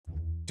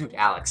Dude,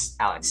 Alex,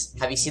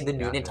 have you seen the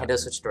new Nintendo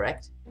Switch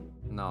Direct?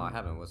 No, I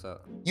haven't. What's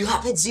up? You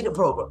haven't seen it,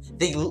 bro.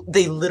 They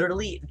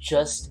literally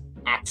just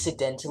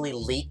accidentally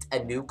leaked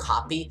a new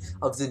copy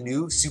of the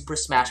new Super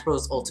Smash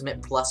Bros.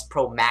 Ultimate Plus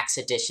Pro Max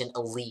Edition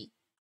Elite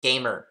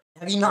Gamer.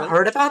 Have you not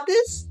heard about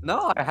this?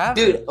 No, I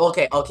haven't. Dude,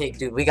 okay,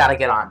 dude, we gotta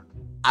get on.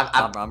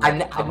 I'm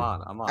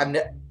on.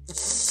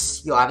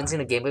 Yo, I haven't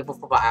seen a gameplay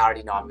before, but I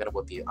already know I'm gonna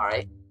whip you. All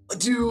right,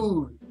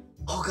 dude.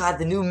 Oh god,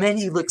 the new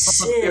menu looks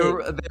sick. They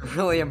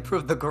really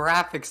improved the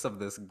graphics of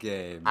this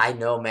game. I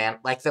know, man.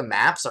 Like the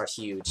maps are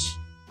huge.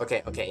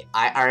 Okay.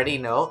 I already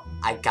know.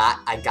 I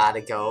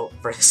gotta go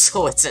for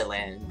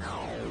Switzerland.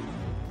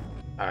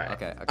 All right.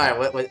 Okay. All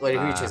right. What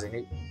are you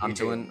choosing? I'm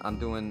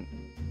doing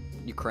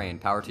Ukraine.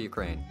 Power to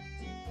Ukraine.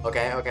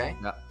 Okay.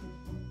 Yeah.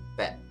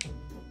 Bet.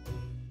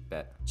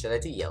 Should I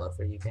do yellow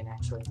for Ukraine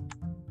actually?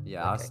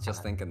 Yeah, I was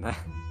just thinking that.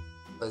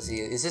 Let's see.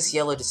 Is this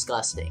yellow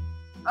disgusting?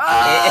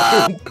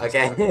 Ah!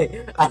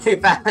 Okay. I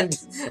found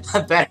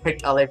a better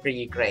color for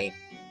Ukraine.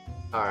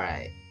 All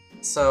right.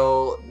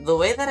 So, the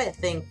way that I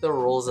think the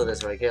rules of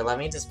this work here, let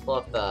me just pull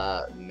up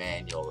the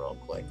manual real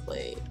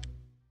quickly.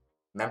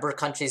 Member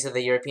countries of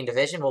the European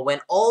Division will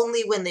win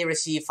only when they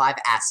receive 5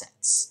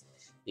 assets.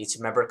 Each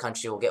member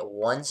country will get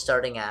 1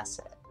 starting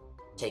asset.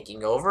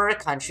 Taking over a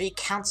country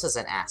counts as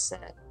an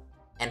asset.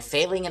 And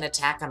failing an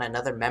attack on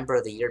another member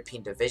of the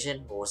European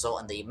Division will result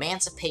in the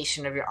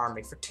emancipation of your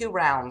army for 2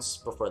 rounds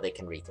before they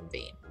can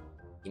reconvene.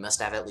 You must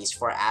have at least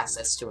 4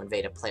 assets to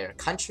invade a player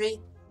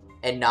country,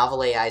 and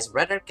Novel AI's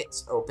rhetoric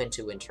is open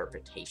to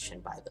interpretation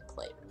by the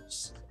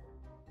players.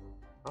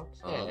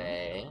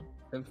 Okay.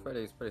 It's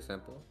pretty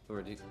simple.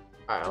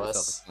 Alright,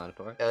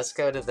 let's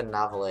go to the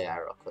Novel AI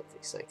real quickly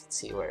so I can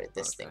see where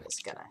this thing is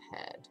gonna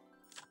head.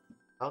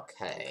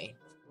 Okay.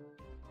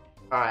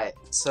 Alright,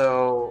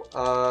 so,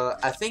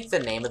 I think the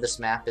name of this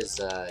map is,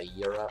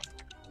 Europe,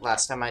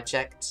 last time I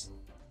checked.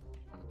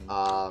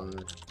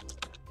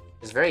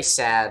 It's very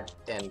sad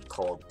and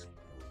cold.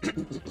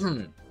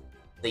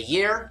 The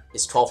year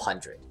is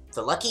 1200.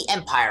 The Lucky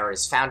Empire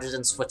is founded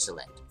in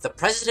Switzerland. The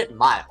President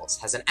Miles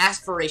has an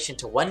aspiration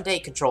to one day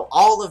control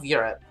all of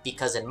Europe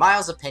because in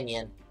Miles'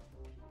 opinion,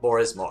 more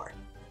is more.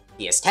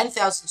 He has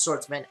 10,000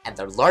 swordsmen and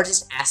their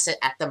largest asset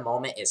at the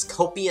moment is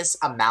copious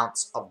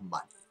amounts of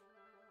money.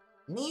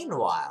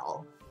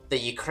 Meanwhile, the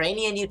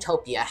Ukrainian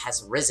utopia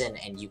has risen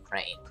in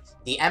Ukraine.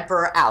 The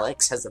Emperor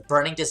Alex has a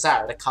burning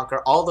desire to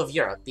conquer all of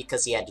Europe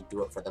because he had to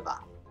do it for the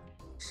vow.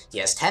 He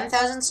has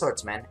 10,000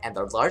 swordsmen, and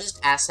their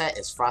largest asset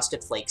is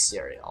Frosted Flake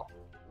cereal.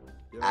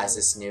 As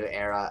this new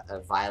era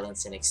of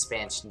violence and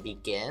expansion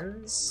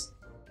begins,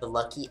 the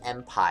Lucky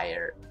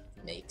Empire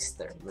makes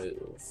their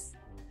move.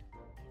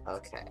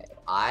 Okay,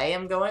 I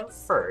am going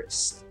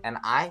first, and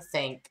I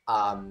think,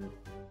 I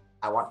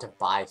want to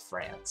buy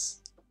France.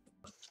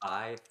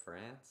 Buy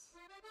France?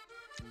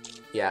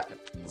 Yeah.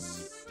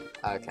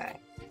 Okay.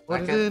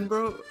 What in,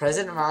 bro?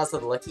 President Miles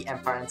of the Lucky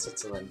Empire in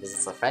Switzerland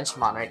visits the French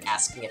monarch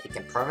asking if he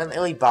can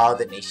permanently borrow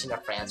the nation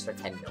of France for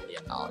 $10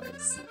 million.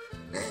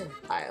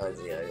 Alright, let's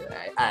see.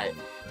 Alright,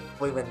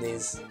 we win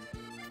these.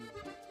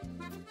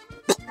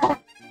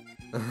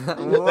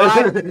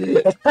 What?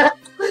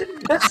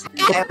 Let's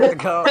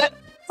go.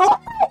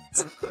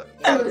 Let's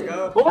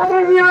go. What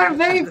are you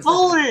invading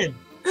Poland?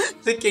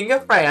 The King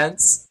of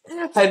France,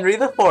 Henry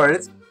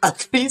IV,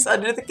 agrees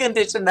under the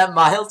condition that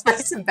Miles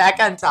pays him back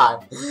on time.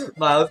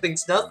 Miles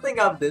thinks nothing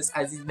of this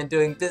as he's been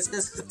doing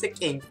business with the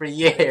king for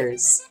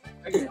years.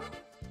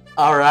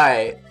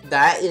 Alright,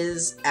 that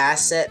is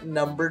asset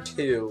number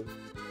 2.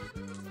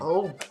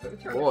 Oh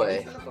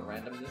boy.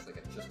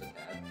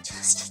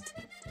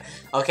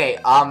 Okay,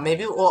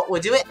 maybe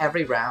we'll do it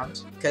every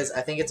round, because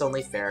I think it's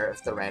only fair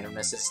if the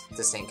randomness is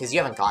the same, because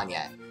you haven't gone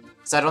yet.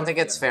 So I don't think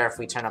it's fair if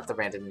we turn up the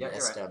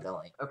randomness to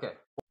ability. Okay.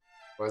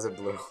 Or is it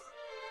blue?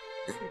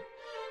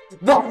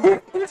 No!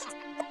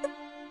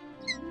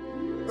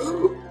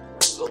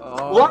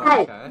 Oh,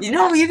 Why? okay. You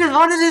know, you just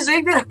wanted to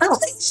say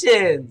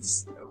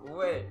congratulations!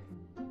 Wait.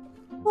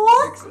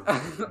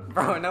 What?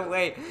 Bro, no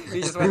way.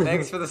 You just went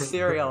thanks for the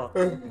cereal.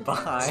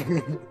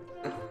 Bye.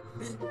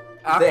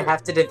 They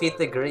have to defeat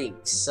the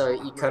Greeks, so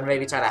you could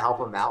maybe try to help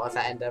them out with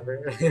that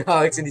endeavor.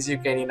 Alex and his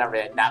Ukrainian are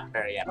not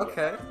very happy.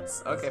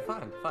 Okay,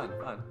 fine.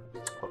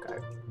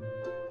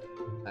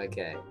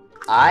 Okay.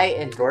 I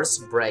endorse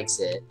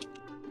Brexit,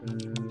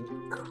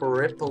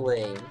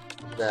 crippling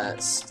the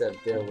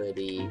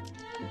stability.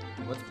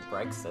 What's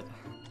Brexit?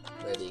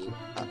 You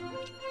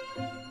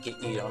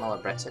don't know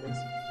what Brexit is?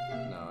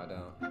 No, I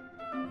don't.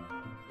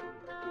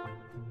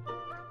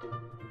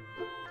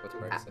 What's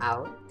Brexit?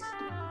 Alex?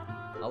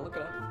 I'll look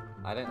it up.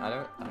 I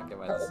don't get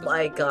why this is.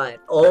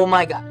 Oh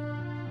my god.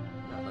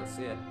 No, let's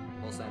see it.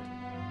 We'll send.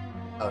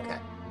 Okay.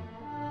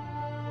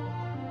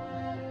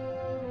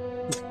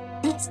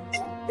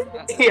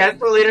 He asks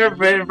the leader of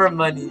Britain for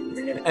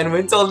money, and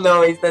when told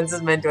no, he sends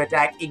his men to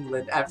attack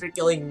England. After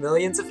killing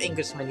millions of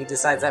Englishmen, he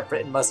decides that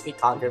Britain must be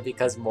conquered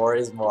because more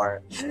is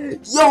more.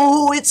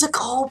 Yo, it's a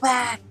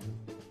callback!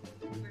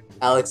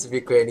 Alex of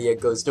Ukraine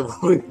goes to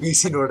war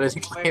in order to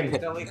claim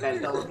it. Delete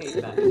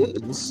that.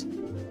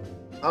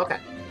 Okay.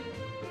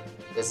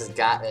 This has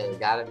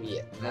gotta be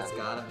it. That's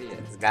gotta be it.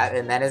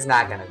 And then it's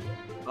not gonna be it.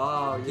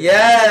 Oh,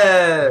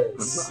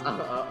 Yes!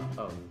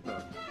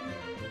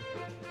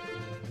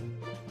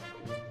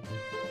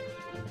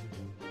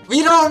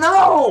 We don't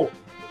know!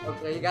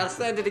 Okay, you gotta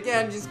send it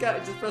again. Just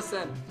press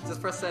send.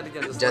 Just press send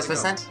again. Just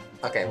press send?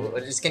 Okay, we'll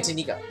just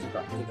continue go. Keep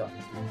going.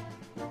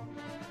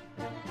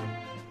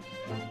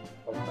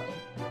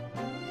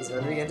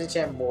 When we begin to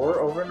chant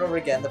more over and over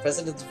again, the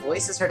president's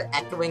voice is heard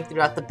echoing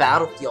throughout the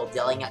battlefield,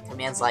 yelling out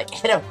commands like,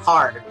 hit him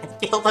hard,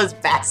 kill those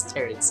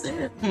bastards,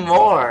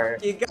 more.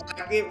 Keep going.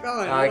 Okay. You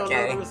don't know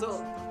the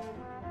result.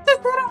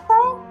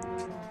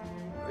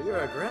 You're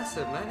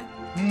aggressive, man.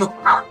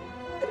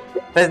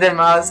 President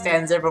Mao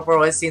stands there before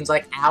what seems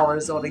like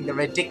hours, holding the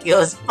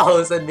ridiculous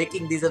pose and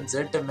making these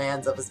absurd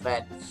demands of his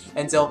men,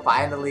 until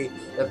finally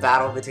the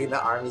battle between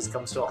the armies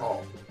comes to a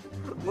halt.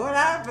 What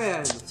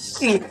happened?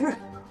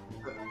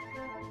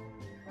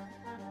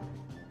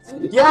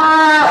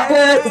 Yes!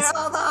 Hey,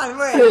 hold on,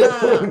 wait.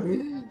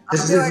 I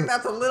feel like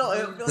that's a little. I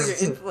feel like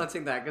you're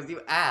influencing that because you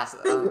asked.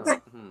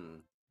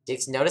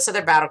 Takes notice of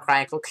their battle cry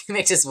and quickly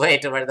makes his way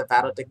to where the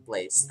battle took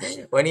place.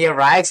 When he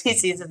arrives, he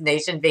sees his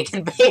nation being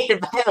invaded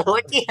by the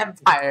Lucky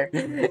Empire,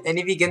 and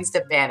he begins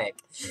to panic.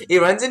 He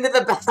runs into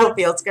the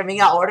battlefield,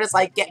 screaming out orders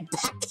like, "Get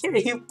back here,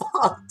 you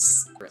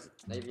punks!"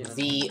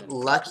 The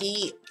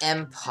Lucky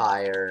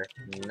Empire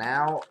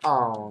now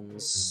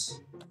owns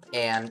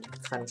and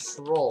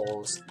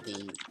controls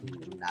the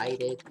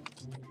United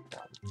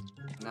Kingdom.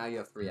 Now you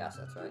have 3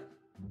 assets, right?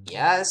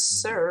 Yes,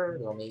 sir.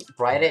 Let me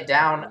write it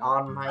down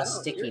on my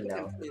sticky note.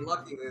 You're pretty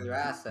lucky with your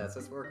assets.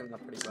 It's working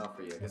out pretty well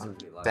for you. I guess I'm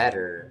pretty lucky.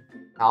 Better.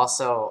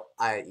 Also,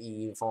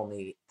 you've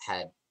only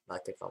had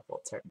like a couple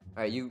of turns.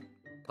 Alright, you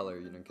color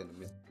United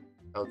Kingdom.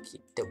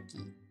 Okie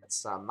dokie.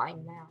 That's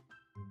mine now.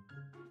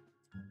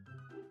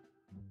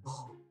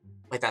 Oh,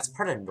 wait, that's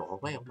part of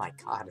Norway? Oh my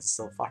god, it's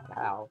so far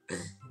out.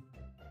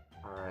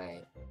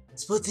 Alright.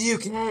 Split the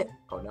UK!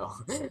 Oh no.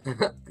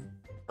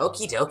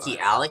 Okie dokie,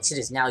 Alex, it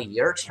is now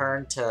your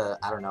turn to,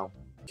 I don't know,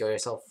 kill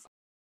yourself.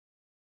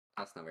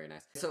 That's not very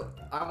nice. So,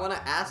 I want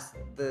to ask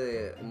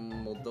the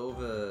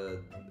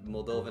Moldovan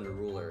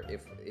ruler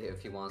if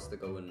he wants to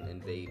go and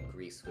invade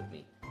Greece with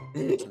me.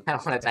 I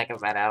don't want to talk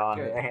about that on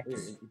there.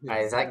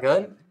 Alright, is that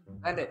good?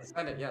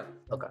 Send it, yeah.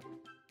 Okay.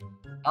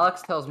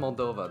 Alex tells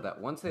Moldova that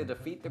once they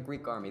defeat the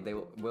Greek army, they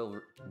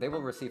will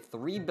receive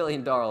 $3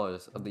 billion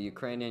of the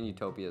Ukrainian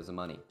utopia as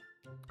money.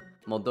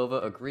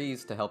 Moldova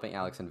agrees to helping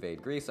Alex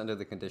invade Greece under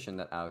the condition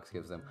that Alex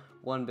gives them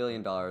 $1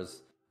 billion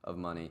of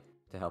money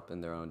to help in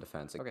their own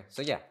defense. Okay,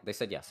 so yeah, they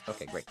said yes.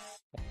 Okay, great.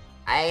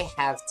 I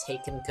have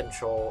taken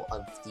control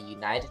of the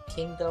United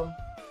Kingdom,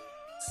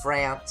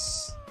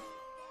 France.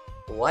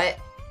 What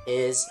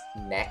is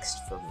next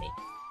for me?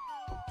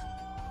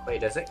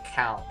 Wait, does it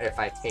count if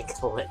I take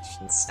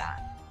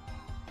Liechtenstein?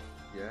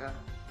 Yeah.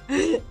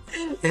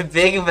 The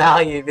big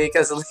value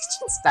because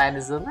Liechtenstein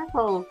is a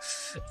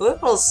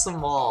little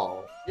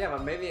small. Yeah,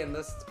 but maybe in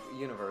this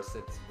universe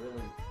it's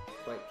really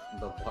quite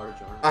the large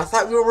army. I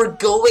thought we were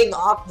going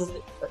off the...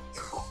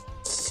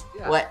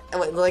 Yeah. What?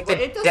 Like but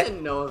it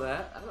doesn't know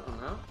that. I don't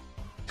know.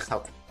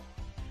 Okay.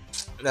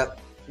 No,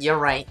 you're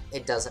right.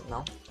 It doesn't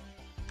know.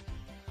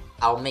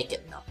 I'll make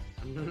it know.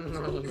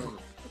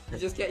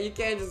 You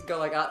can't just go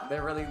like, ah,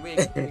 they're really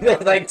weak.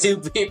 There's like 2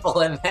 people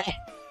in there.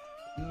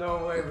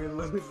 No way we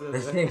lose it.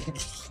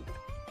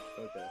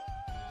 Okay.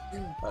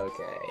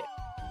 Okay.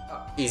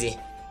 Oh. Easy.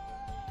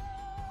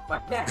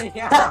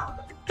 Yeah.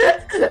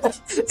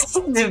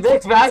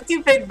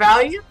 Big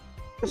value?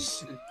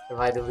 Am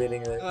I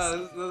deleting this? No,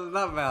 this is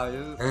not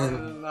value. This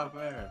is not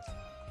fair.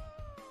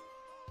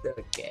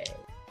 Okay.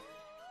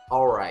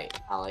 Alright,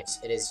 Alex,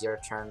 it is your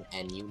turn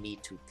and you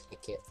need to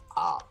pick it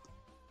up.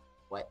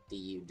 What do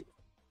you do?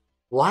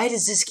 Why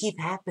does this keep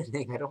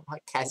happening? I don't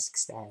want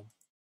Kazakhstan.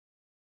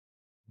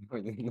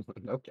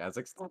 No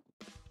Kazakhstan.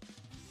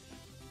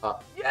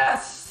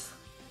 Yes!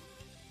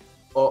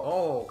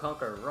 Oh,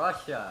 conquer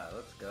Russia.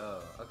 Let's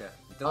go. Okay.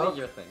 Delete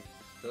your thing.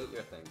 Delete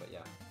your thing, but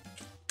yeah.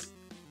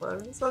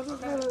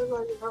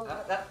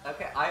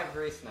 Okay, I have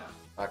Greece now.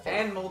 Okay.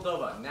 And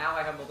Moldova. Now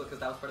I have Moldova because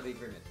that was part of the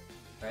agreement.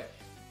 Right?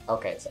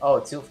 Okay, so,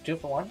 two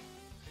for one?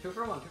 2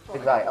 for 1, 2 for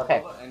 1. Right,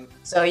 okay.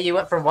 So you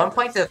went from 1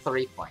 point to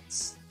 3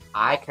 points.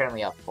 I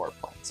currently have 4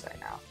 points right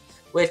now.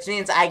 Which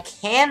means I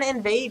can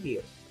invade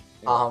you.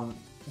 Yeah.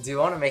 Do you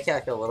want to make it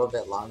like a little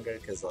bit longer?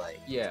 Cause like...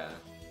 Yeah.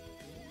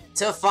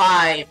 To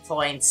 5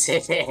 points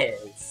it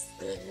is.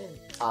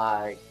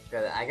 I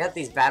got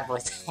these bad boy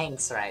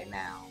tanks right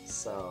now,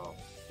 so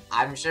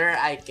I'm sure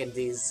I can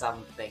do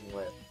something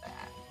with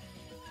that.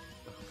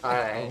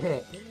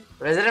 Alright.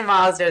 President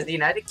Mao says the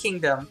United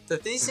Kingdom, the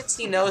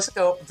 360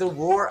 no-scope, the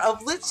War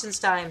of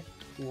Liechtenstein,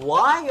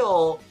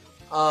 while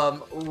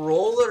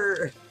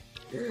roller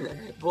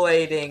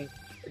blading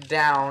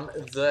down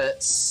the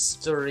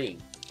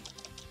street.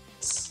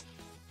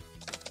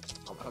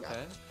 Oh my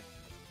god.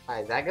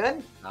 Alright, is that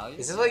good? Value?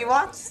 Is this what you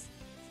want?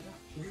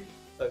 Yeah.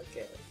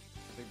 Okay.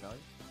 Big value?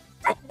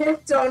 I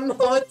don't know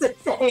what to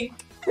think.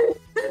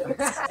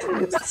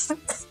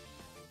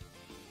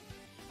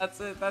 That's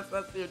it.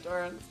 That's your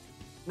turn.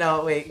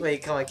 No,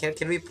 wait, come on.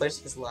 Can we push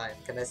this line?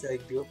 Can I say,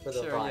 like, do it for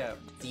the Sure, vibe? yeah.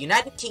 The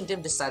United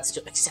Kingdom decides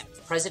to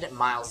accept President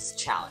Miles'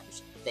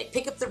 challenge. They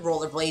pick up their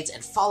rollerblades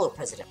and follow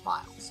President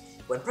Miles.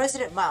 When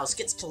President Miles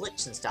gets to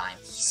Liechtenstein,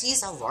 he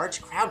sees a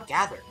large crowd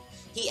gathered.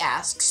 He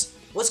asks,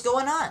 "What's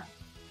going on?"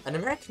 An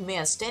American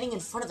man standing in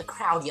front of the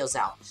crowd yells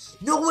out,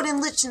 "No one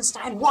in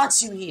Liechtenstein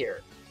wants you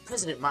here!"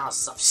 President Miles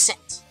is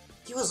upset.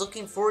 He was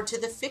looking forward to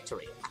the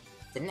victory.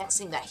 The next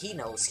thing that he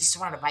knows, he's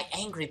surrounded by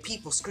angry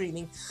people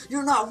screaming,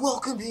 "You're not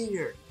welcome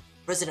here!"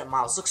 President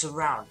Miles looks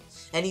around,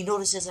 and he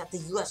notices that the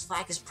US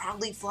flag is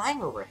proudly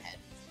flying overhead.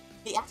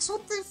 He asks,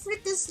 what the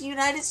frick is the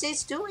United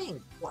States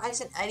doing? Why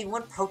isn't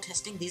anyone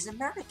protesting these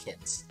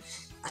Americans?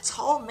 A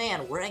tall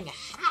man wearing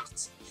a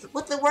hat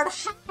with the word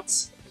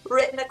 "hat"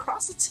 written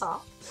across the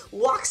top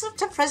walks up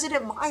to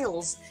President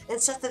Miles and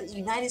says that the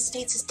United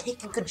States has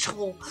taken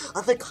control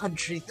of the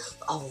country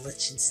of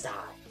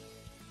Liechtenstein.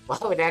 Why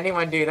would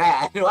anyone do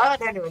that? Why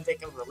would anyone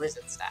take over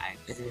Liechtenstein?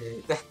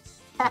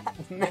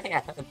 That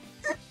man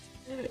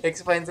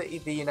explains that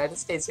the United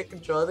States took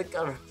control of the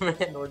government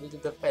in order to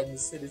defend the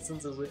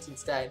citizens of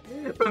Liechtenstein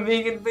from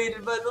being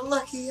invaded by the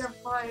Lucky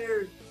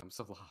Empire. I'm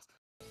so lost.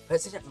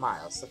 President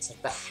Miles looks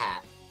at the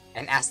hat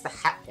and asks the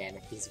hat man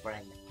if he's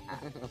wearing the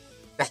hat.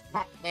 The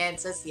hat man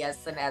says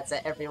yes and adds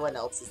that everyone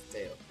else is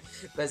too.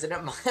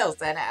 President Miles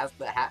then asks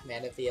the hat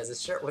man if he has a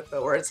shirt with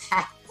the words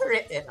 "hat"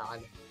 written on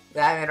it.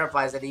 The hat man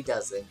replies that he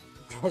doesn't.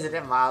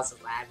 President Miles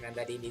tells the hat man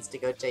that he needs to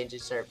go change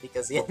his shirt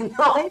because he has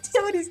no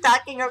idea what he's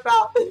talking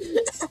about.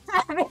 The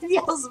hat man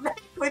yells back,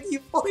 "Would you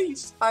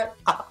please shut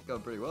up?"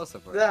 Going pretty well so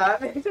far. The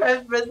hat man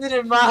grabs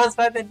President Miles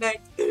by the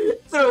neck,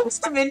 throws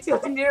him into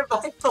a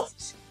nearby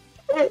bush,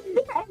 and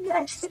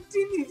then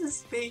continues his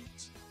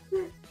speech.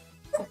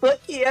 The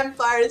Lucky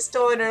Empire has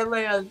stolen our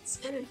lands,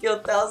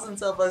 killed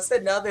thousands of us,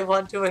 and now they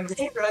want to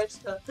invade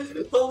Russia.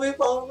 But we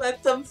won't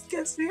let them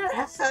because we are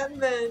hat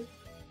men.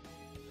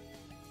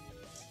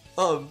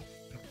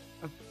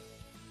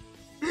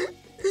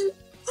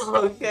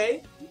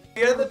 Okay.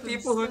 We are the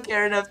people who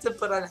care enough to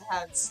put on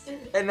hats,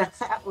 and the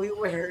hat we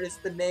wear is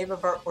the name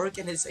of our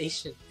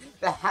organization,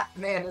 the Hat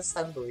Man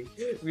Assembly.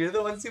 We're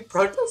the ones who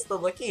protest the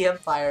Lucky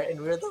Empire, and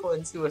we're the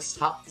ones who will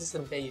stop this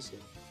invasion.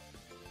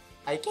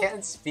 I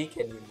can't speak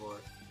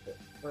anymore.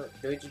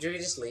 Do we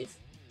just leave?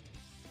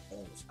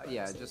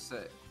 Yeah, just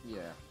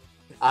yeah.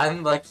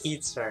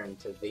 Unlucky's turn,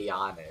 to be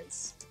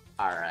honest.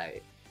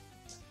 Alright.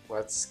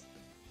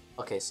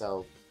 Okay,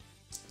 so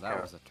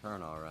That was a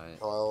turn, alright.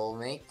 we'll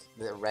make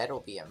the red will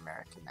be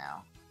America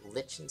now.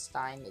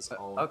 Liechtenstein is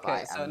owned by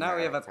Okay, so America. now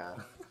we have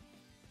a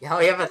Now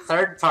we have a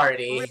third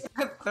party.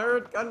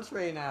 third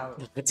country now.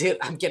 Dude,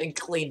 I'm getting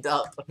cleaned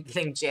up. I'm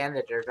getting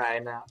janitor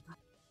right now.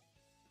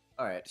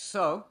 Alright,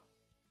 so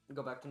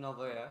go back to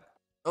Novaya.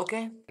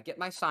 Okay. I get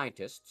my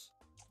scientists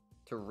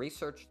to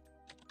research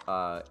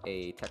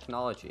a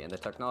technology, and the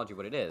technology,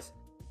 what it is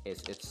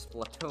it's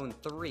Splatoon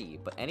 3,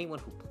 but anyone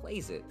who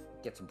plays it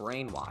gets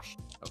brainwashed,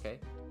 okay?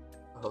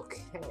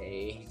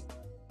 Okay.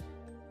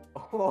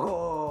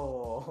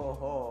 Oh.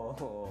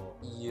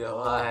 Yo.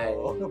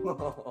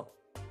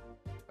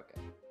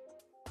 Okay.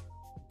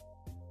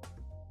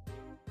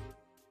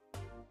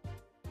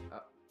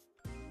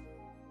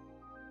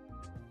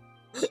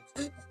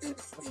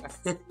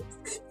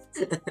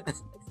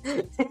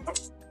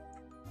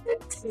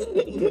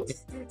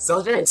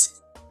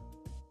 Soldiers!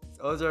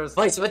 Soldiers.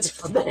 Place what's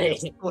today?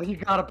 Well, you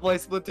gotta play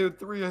Splatoon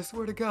 3, I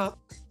swear to God.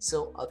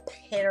 So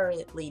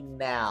apparently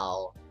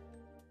now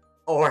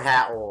we're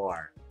at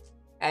war.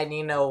 And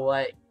you know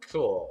what?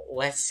 Cool.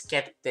 Let's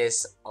get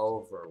this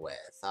over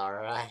with,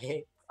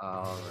 alright?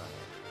 Alright.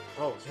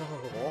 Oh,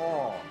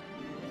 yo.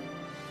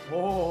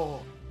 Oh.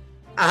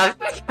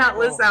 After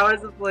countless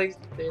hours of playing,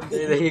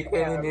 the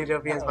Ukrainian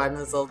Utopians find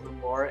themselves with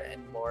more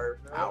and more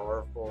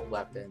powerful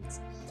weapons.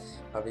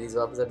 However, these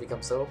weapons have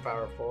become so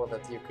powerful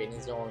that the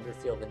Ukrainians no longer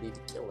feel the need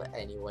to kill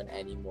anyone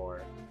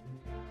anymore.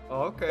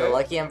 Okay. The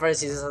Lucky Empire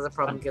sees this as a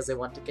problem because they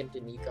want to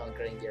continue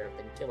conquering Europe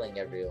and killing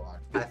everyone.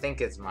 I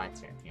think it's my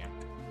turn here.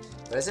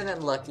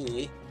 President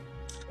Lucky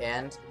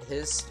and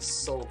his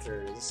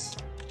soldiers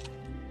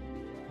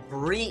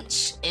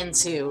breach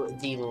into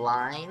the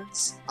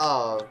lines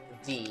of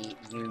the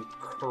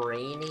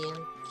Ukrainian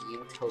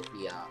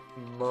Utopia,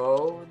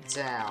 mow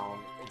down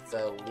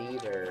the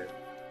leader,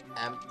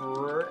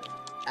 Emperor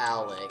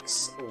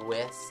Alex,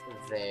 with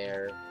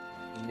their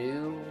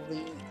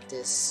newly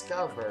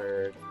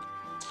discovered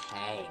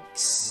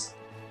tanks.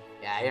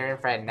 Yeah, you're in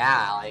front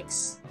now,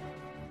 Alex.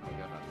 Oh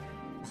god.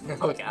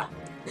 Oh god.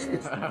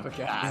 Oh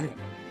god.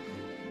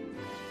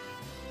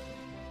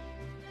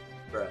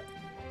 Bruh.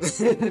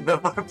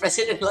 Before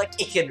President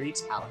Lucky can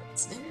reach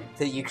Alex,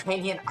 the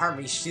Ukrainian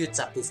army shoots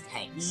up his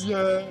tanks.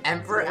 Yeah.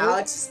 Emperor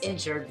Alex is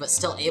injured, but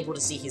still able to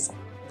see his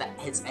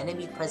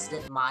enemy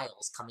President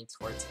Miles coming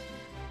towards him.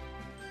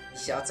 He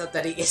shouts out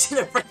that he isn't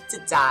afraid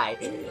to die,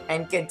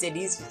 and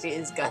continues to shoot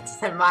his guns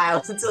at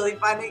Miles until he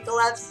finally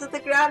collapses to the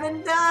ground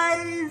and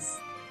dies!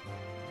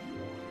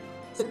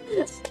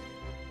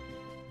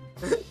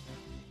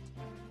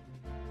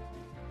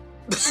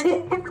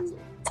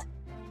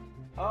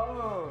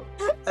 Oh.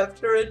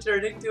 After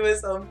returning to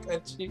his home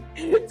country,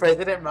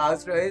 President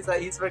Miles realized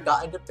that he's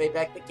forgotten to pay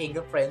back the King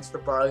of France for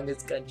borrowing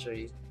his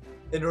country.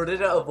 In order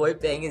to avoid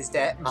paying his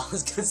debt,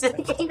 Miles goes to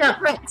the King of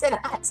France and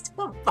asks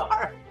to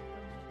borrow.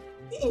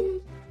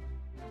 It's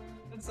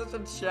such a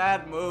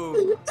Chad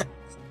move.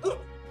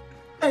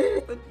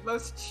 The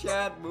most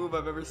Chad move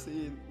I've ever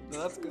seen.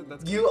 No, that's good.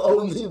 That's You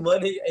owe me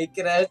money. I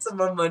can add some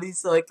more money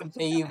so I can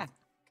pay you.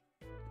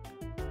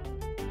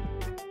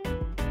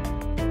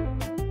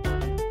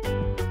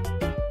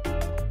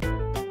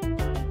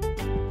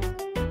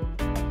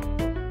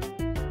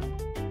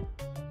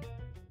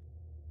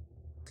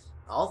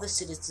 All the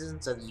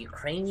citizens of the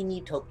Ukrainian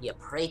utopia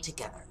pray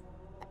together.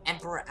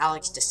 Emperor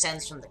Alex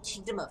descends from the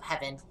kingdom of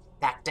heaven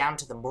back down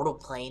to the mortal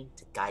plane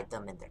to guide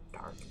them in their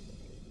dark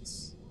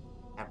days.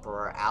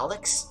 Emperor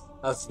Alex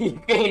of the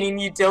Ukrainian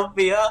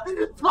utopia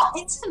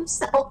finds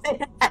himself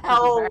in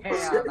hell. He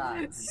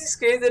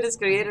screams at his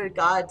creator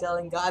God,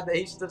 telling God that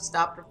he should have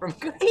stopped her from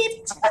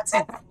creating such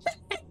a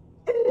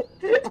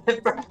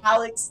Emperor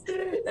Alex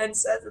then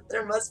says that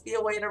there must be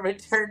a way to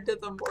return to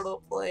the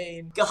mortal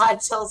plane.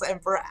 God tells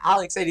Emperor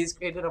Alex that he's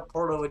created a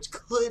portal which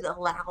could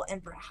allow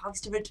Emperor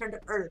Alex to return to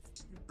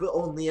Earth, but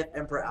only if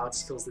Emperor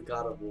Alex kills the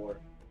god of war,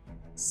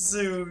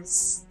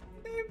 Zeus.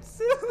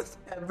 Zeus.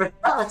 Emperor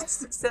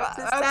Alex accepts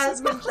his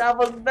task and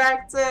travels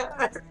back to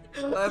Earth.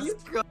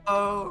 Let's go.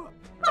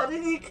 How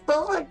did he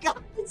kill the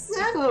god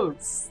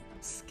Zeus?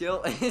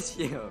 Skill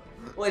issue.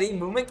 What, he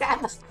movement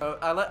cat? Oh,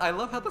 I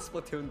love how the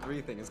Splatoon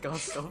 3 thing has gone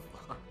so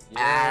far.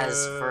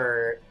 As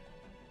for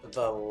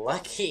the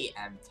Lucky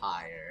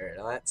Empire,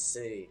 let's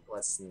see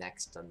what's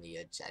next on the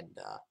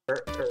agenda.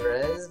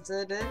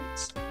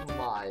 President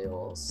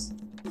Miles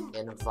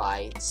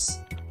invites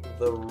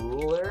the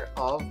ruler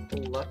of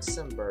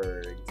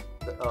Luxembourg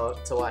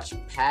to watch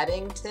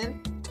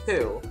Paddington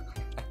 2.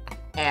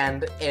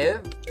 And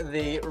if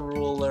the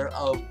ruler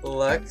of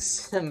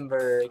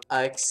Luxembourg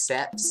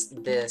accepts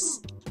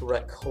this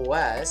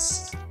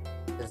request,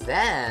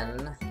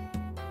 then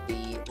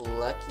the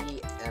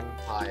Lucky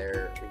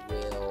Empire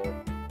will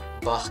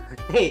buy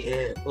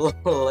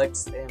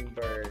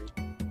Luxembourg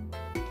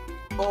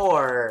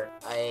for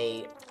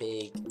a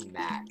Big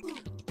Mac.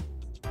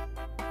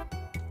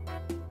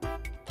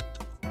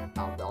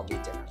 I'll be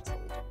dinner until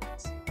we do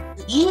this.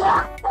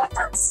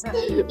 Yes!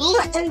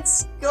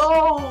 Let's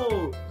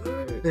go!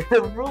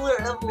 The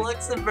ruler of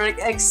Luxembourg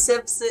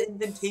accepts the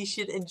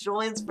invitation and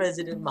joins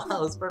President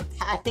Miles for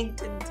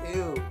Paddington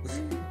 2.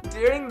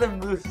 During the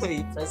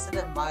movie,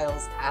 President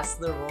Miles asks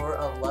the ruler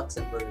of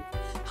Luxembourg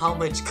how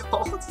much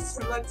gold is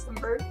in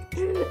Luxembourg.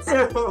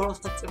 The ruler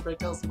of Luxembourg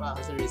tells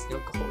Miles there is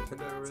no gold in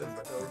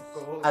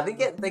Luxembourg. I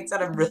think it thinks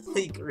that I'm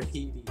really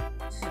greedy.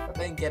 I've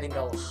been getting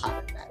a lot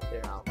of that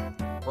throughout.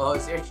 Well,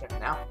 it's your turn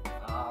now.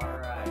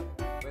 Alright.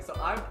 Wait, so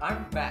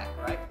I'm back,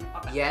 right?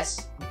 I'm back.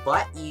 Yes,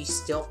 but you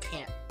still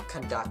can't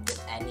conduct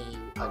any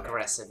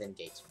aggressive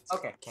engagements.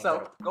 Okay, Can't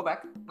so go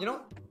back. You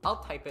know, I'll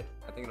type it.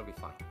 I think it'll be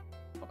fine.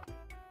 Hold on.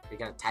 You're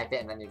gonna type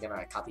it and then you're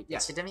gonna copy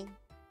paste it to me?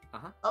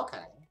 Uh-huh. Okay,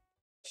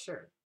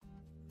 sure.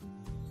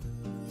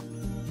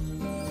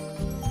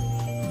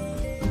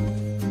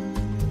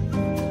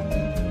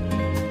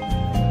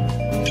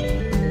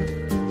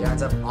 He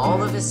rounds up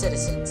all of his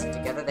citizens, and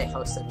together they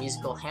host a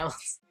musical Hamilton.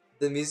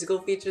 The musical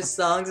features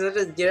songs such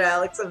as Dear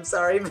Alex, I'm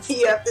sorry, but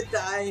you have to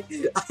die.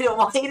 I don't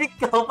want you to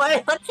go, but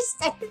I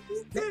understand.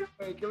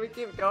 Wait, can we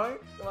keep going?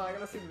 Come on, I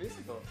gotta see the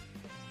musical.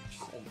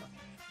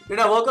 You're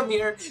not welcome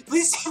here.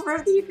 Please stay for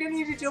the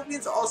Ukrainian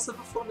Utopians also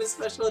perform a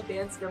special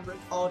dance number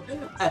called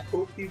I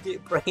Hope You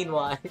Get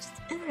Brainwashed.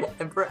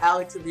 Emperor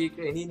Alex of the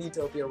Ukrainian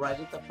Utopia arrives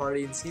at the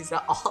party and sees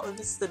that all of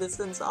his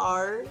citizens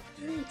are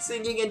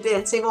singing and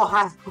dancing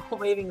while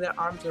waving their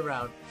arms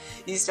around.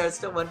 He starts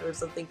to wonder if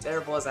something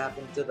terrible has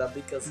happened to them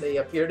because they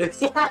appear to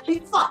be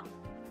having fun.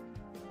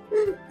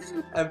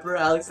 Emperor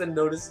Alex then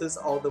notices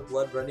all the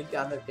blood running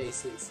down their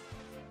faces.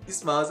 He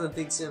smiles and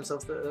thinks to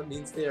himself that it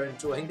means they are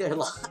enjoying their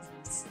lives.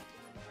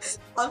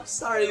 I'm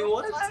sorry,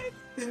 what?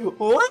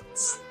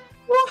 What?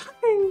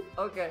 Why?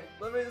 Okay,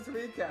 let me just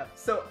recap.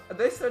 So,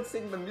 they start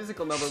singing the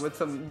musical number with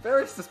some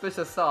very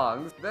suspicious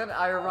songs. Then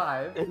I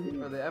arrive,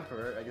 or the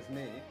Emperor, I guess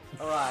me,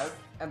 arrive,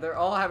 and they're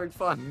all having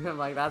fun. I'm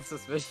like, that's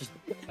suspicious.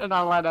 They're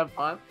not allowed to have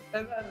fun.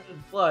 And then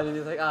there's blood, and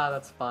he's like, ah,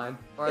 that's fine.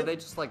 Or are they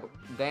just, like,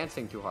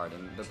 dancing too hard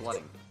and they're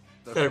blooding?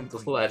 They're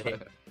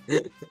blooding.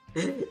 Is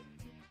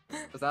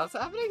that what's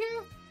happening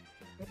here?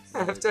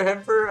 After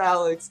Emperor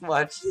Alex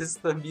watches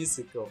the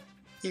musical,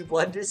 he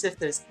wonders if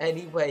there's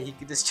any way he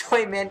can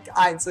destroy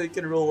mankind so he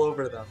can rule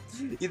over them.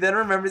 He then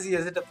remembers he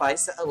has a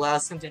device that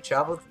allows him to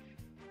travel.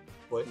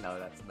 What? No,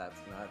 that's not.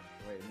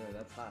 Wait, no,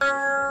 that's not.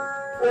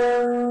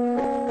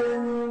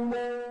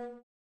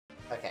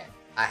 Okay,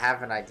 I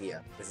have an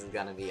idea. This is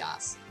gonna be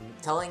us.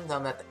 Telling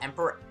them that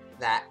Emperor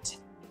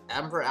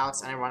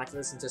Alex unironically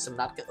listened to some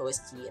Nautica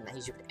OST and that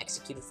he should be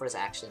executed for his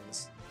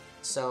actions.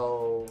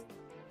 So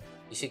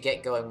you should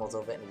get going,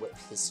 Moldova, and whip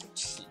his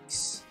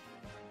cheeks.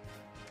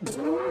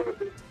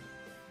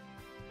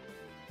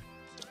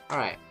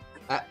 Alright.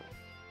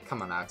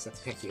 Come on, Alex. I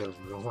think you could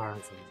learn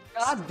from this.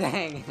 God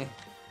dang it.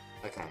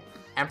 Okay.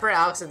 Emperor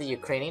Alex of the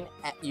Ukrainian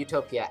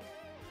Utopia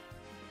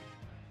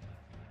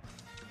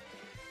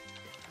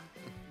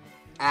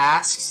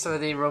asks for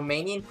the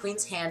Romanian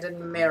queen's hand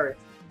in marriage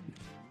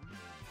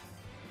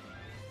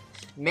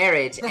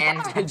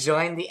and to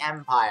join the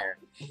empire.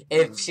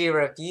 If she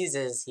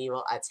refuses, he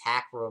will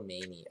attack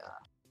Romania.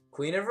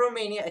 Queen of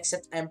Romania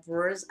accepts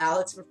Emperor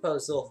Alex's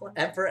proposal.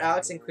 Emperor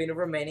Alex and Queen of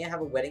Romania have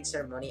a wedding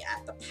ceremony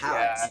at the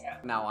palace. Yeah.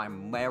 Now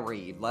I'm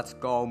married. Let's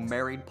go,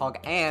 married pug.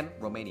 And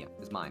Romania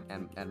is mine.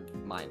 And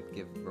mine.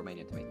 Give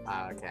Romania to me.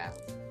 Okay.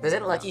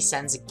 President Lucky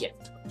sends a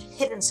gift. A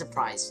hidden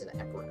surprise to the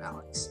Emperor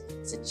Alex.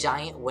 It's a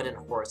giant wooden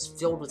horse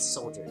filled with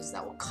soldiers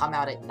that will come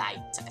out at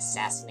night to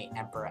assassinate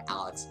Emperor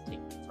Alex and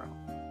take the throne.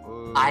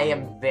 Ooh. I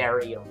am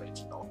very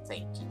original.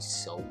 Thank you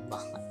so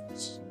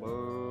much.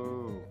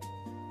 Boo.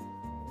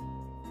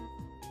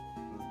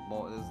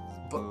 This is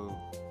boo.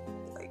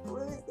 Like,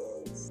 what is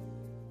this?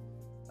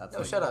 That's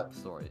No, a shut up.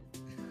 Story.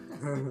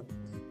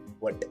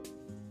 What?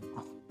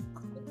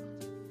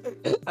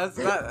 That's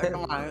not.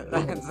 Come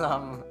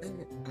on.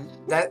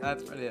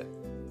 That's pretty.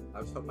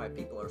 I just hope my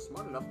people are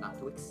smart enough not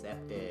to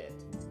accept it.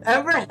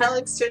 Emperor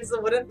Alex turns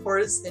the wooden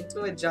horse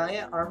into a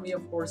giant army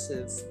of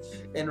horses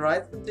and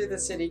rides them through the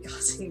city,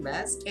 causing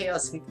mass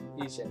chaos and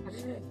confusion.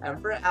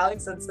 Emperor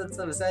Alex then sends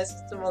a message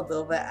to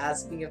Moldova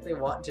asking if they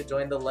want to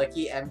join the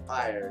Lucky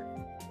Empire.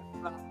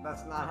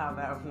 That's not how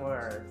that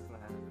works,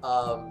 man.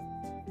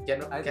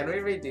 Can we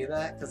redo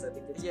that? Because I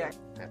think it's... Yeah.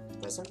 Okay.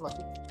 President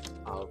Lucky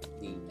of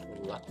the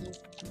Lucky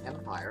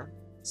Empire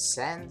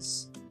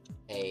sends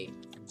a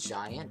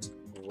giant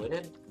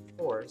wooden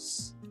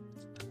horse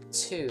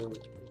to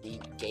the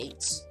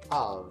gates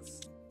of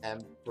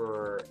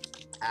Emperor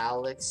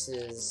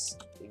Alex's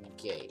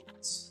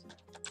gate.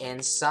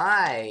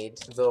 Inside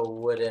the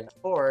wooden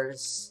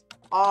horse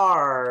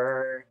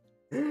are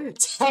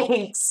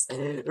tanks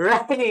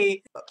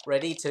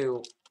ready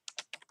to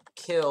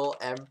kill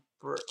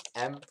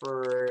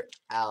Emperor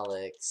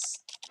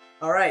Alex.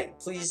 All right,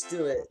 please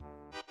do it.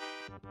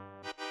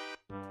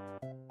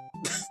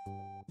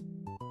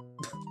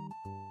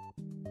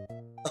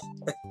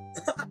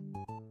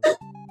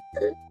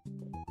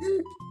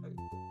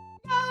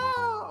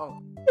 No!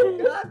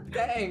 God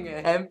dang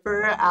it!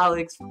 Emperor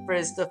Alex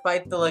prefers to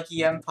fight the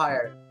Lucky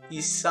Empire.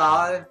 He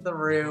saw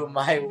through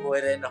my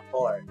wooden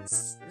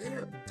horse.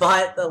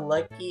 But the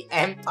Lucky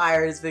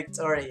Empire is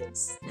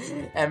victorious.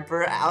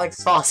 Emperor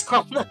Alex falls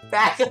on the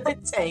back of a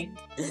tank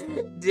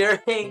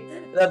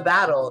during the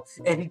battle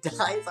and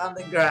dies on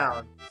the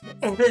ground.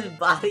 And his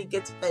body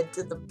gets fed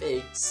to the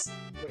pigs.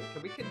 Wait,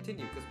 can we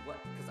continue? Because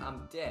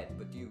I'm dead,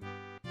 but you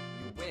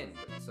win.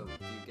 So do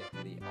you get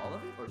all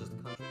of it or just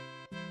the country?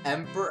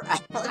 Emperor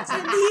Alex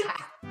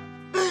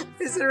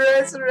is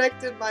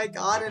resurrected by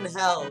God in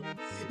hell.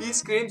 He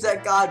screams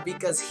at God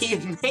because he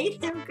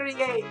made him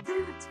create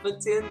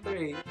Splatoon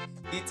 3.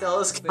 He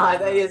tells God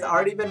that he has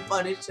already been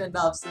punished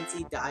enough since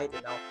he died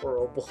in a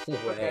horrible way.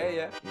 Okay,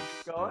 yeah.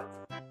 Go on.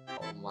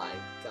 Oh my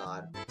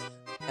god.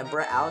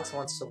 Emperor Alex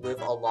wants to live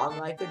a long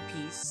life in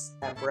peace.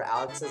 Emperor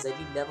Alex says that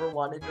he never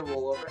wanted to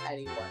rule over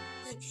anyone.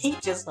 He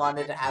just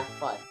wanted to have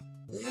fun.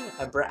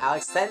 Emperor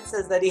Alex then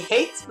says that he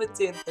hates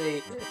Splatoon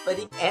 3, but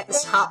he can't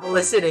stop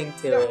listening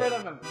to it. Get rid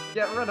of him!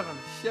 Get rid of him!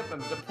 Ship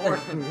him! Deport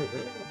him!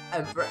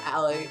 Emperor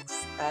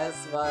Alex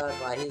asks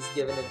why he's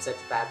given him such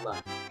bad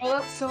luck. Oh,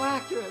 that's so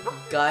accurate!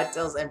 God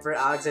tells Emperor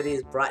Alex that he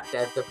has brought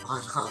death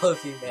upon all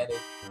of humanity.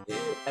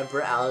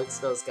 Emperor Alex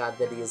tells God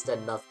that he has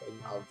done nothing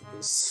of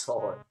the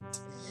sort.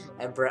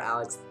 Emperor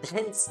Alex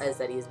then says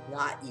that he is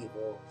not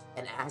evil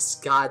and asks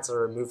God to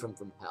remove him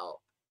from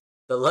hell.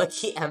 The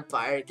Lucky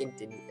Empire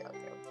continues. Okay.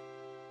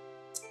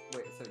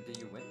 Wait, so do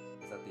you win?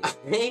 Is that the I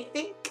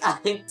think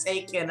I've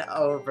taken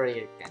over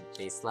your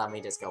country, so let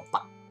me just go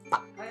pop,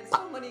 pop, I had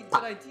pop, so many good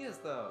pop. ideas,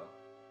 though.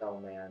 Oh,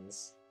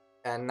 mans.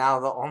 And now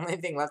the only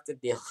thing left to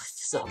deal with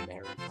is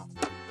America.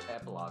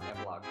 Epilogue.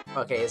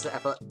 Okay, so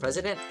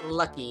President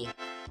Lucky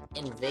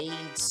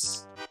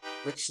invades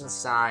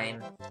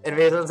Liechtenstein.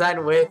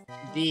 With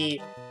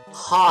the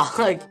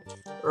hog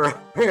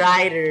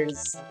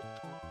riders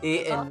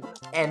he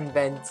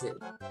invented.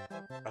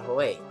 Oh,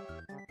 wait.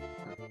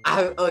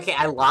 Okay,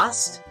 I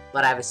lost,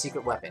 but I have a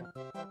secret weapon.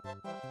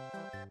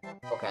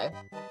 Okay.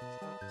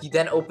 He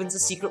then opens a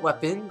secret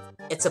weapon.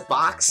 It's a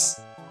box.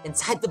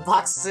 Inside the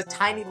box is a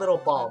tiny little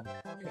bomb.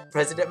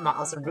 President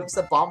Miles removes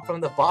the bomb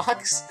from the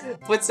box,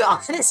 puts it on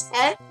his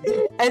head,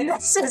 and then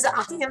says,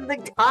 I am the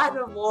god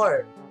of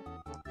war.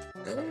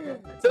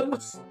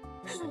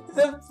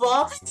 The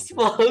bomb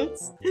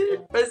explodes.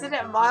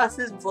 President Miles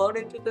is blown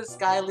into the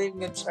sky,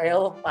 leaving a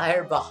trail of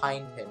fire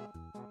behind him.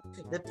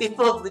 The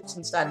people of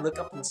Liechtenstein look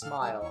up and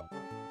smile.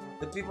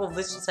 The people of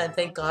Liechtenstein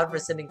thank God for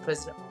sending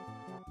President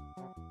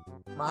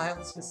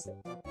Miles to save.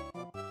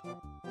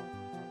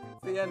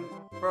 It's the end.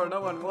 Bro, no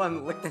one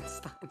won.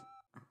 Liechtenstein.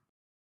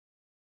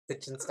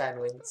 Liechtenstein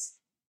wins.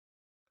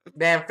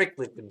 Damn, frick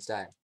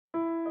Liechtenstein.